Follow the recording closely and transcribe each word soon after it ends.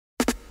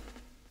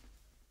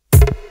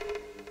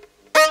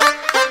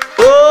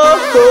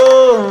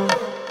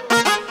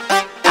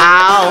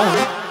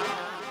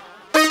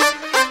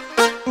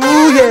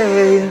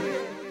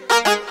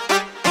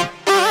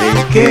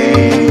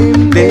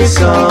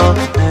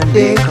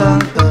they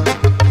conquer.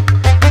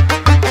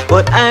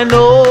 But I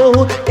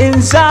know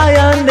in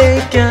Zion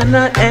they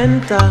cannot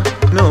enter.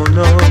 No,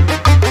 no.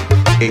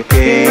 They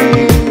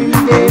came,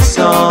 they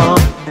saw,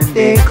 and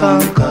they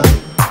conquer.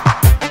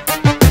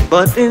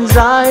 But in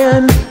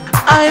Zion,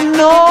 I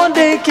know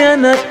they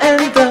cannot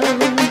enter.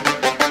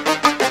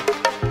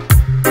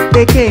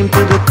 They came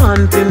to the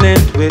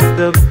continent with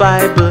the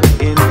Bible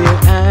in their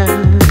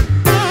hand.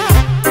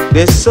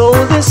 They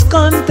sold this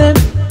content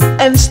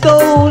and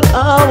stole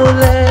our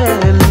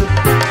land.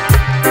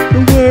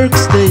 The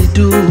works they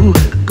do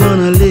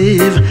gonna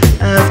live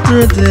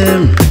after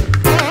them.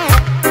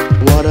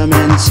 What a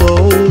man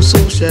sows, so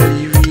shall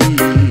he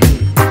reap.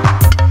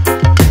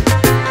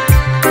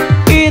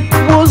 It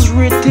was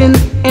written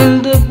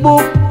in the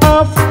book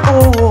of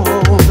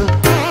old.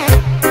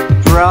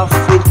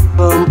 Prophet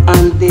come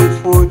and they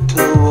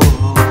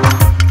foretold.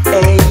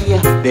 Hey,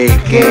 they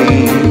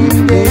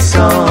came, they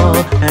saw,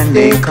 and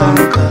they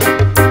conquered.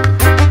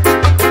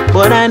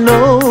 But I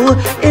know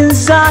in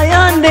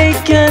Zion they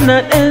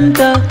cannot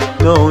enter.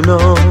 No,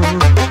 no.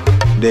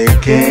 They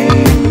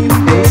came,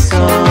 they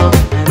saw,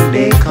 and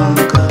they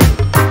conquered.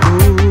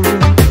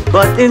 Ooh.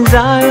 But in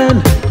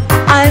Zion,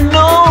 I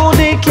know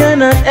they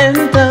cannot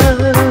enter.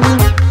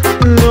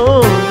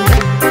 No.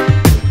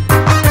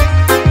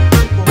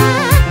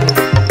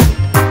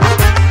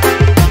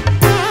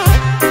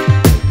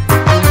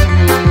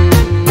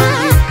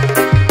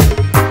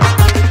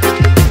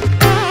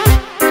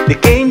 They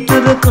came to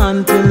the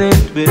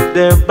continent with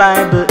their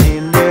Bible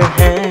in their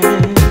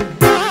hand.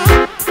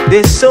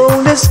 They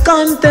sold this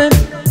content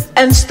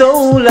and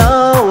stole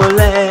our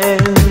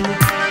land.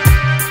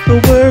 the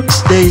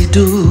works they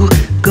do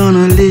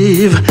gonna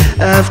live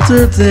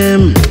after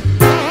them.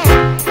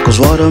 'Cause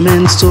what a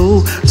man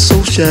sow, so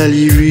shall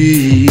he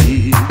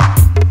reap.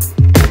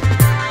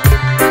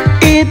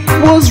 It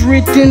was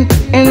written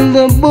in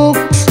the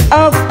books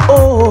of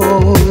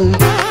old.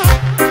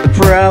 The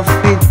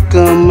prophet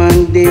come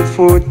and they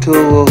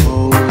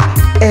foretold.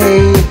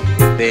 Hey,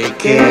 they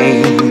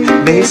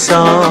came, they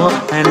saw,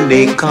 and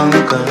they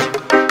conquered.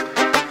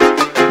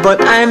 But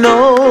I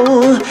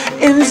know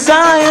in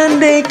Zion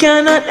they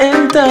cannot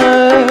enter.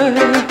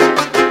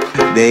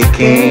 They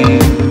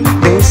came,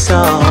 they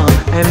saw,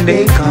 and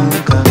they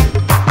conquered.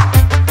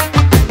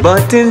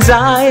 But in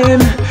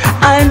Zion,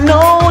 I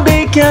know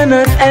they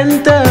cannot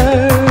enter.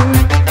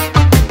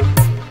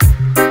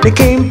 They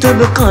came to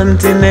the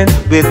continent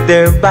with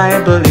their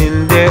Bible in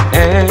their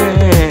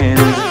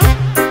hands.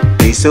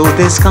 They sold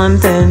this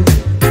content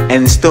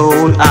and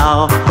stole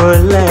our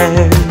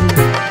land.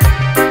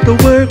 The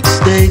works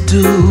they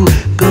do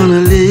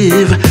gonna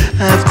live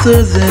after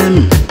them.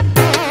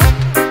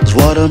 'Cause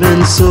what a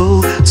man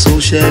sow, so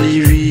shall he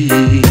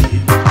reap.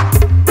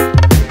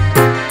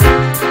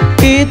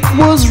 It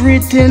was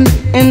written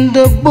in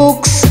the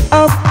books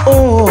of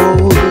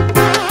old.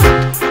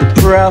 The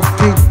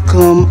prophet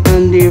come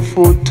and they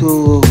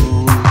foretold.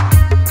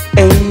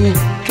 They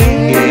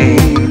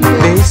came,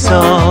 they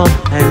saw,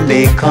 and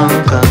they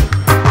conquered.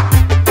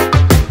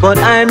 But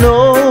I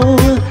know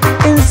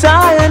in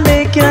Zion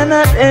they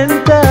cannot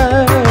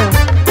enter.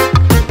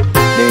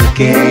 They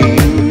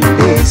came,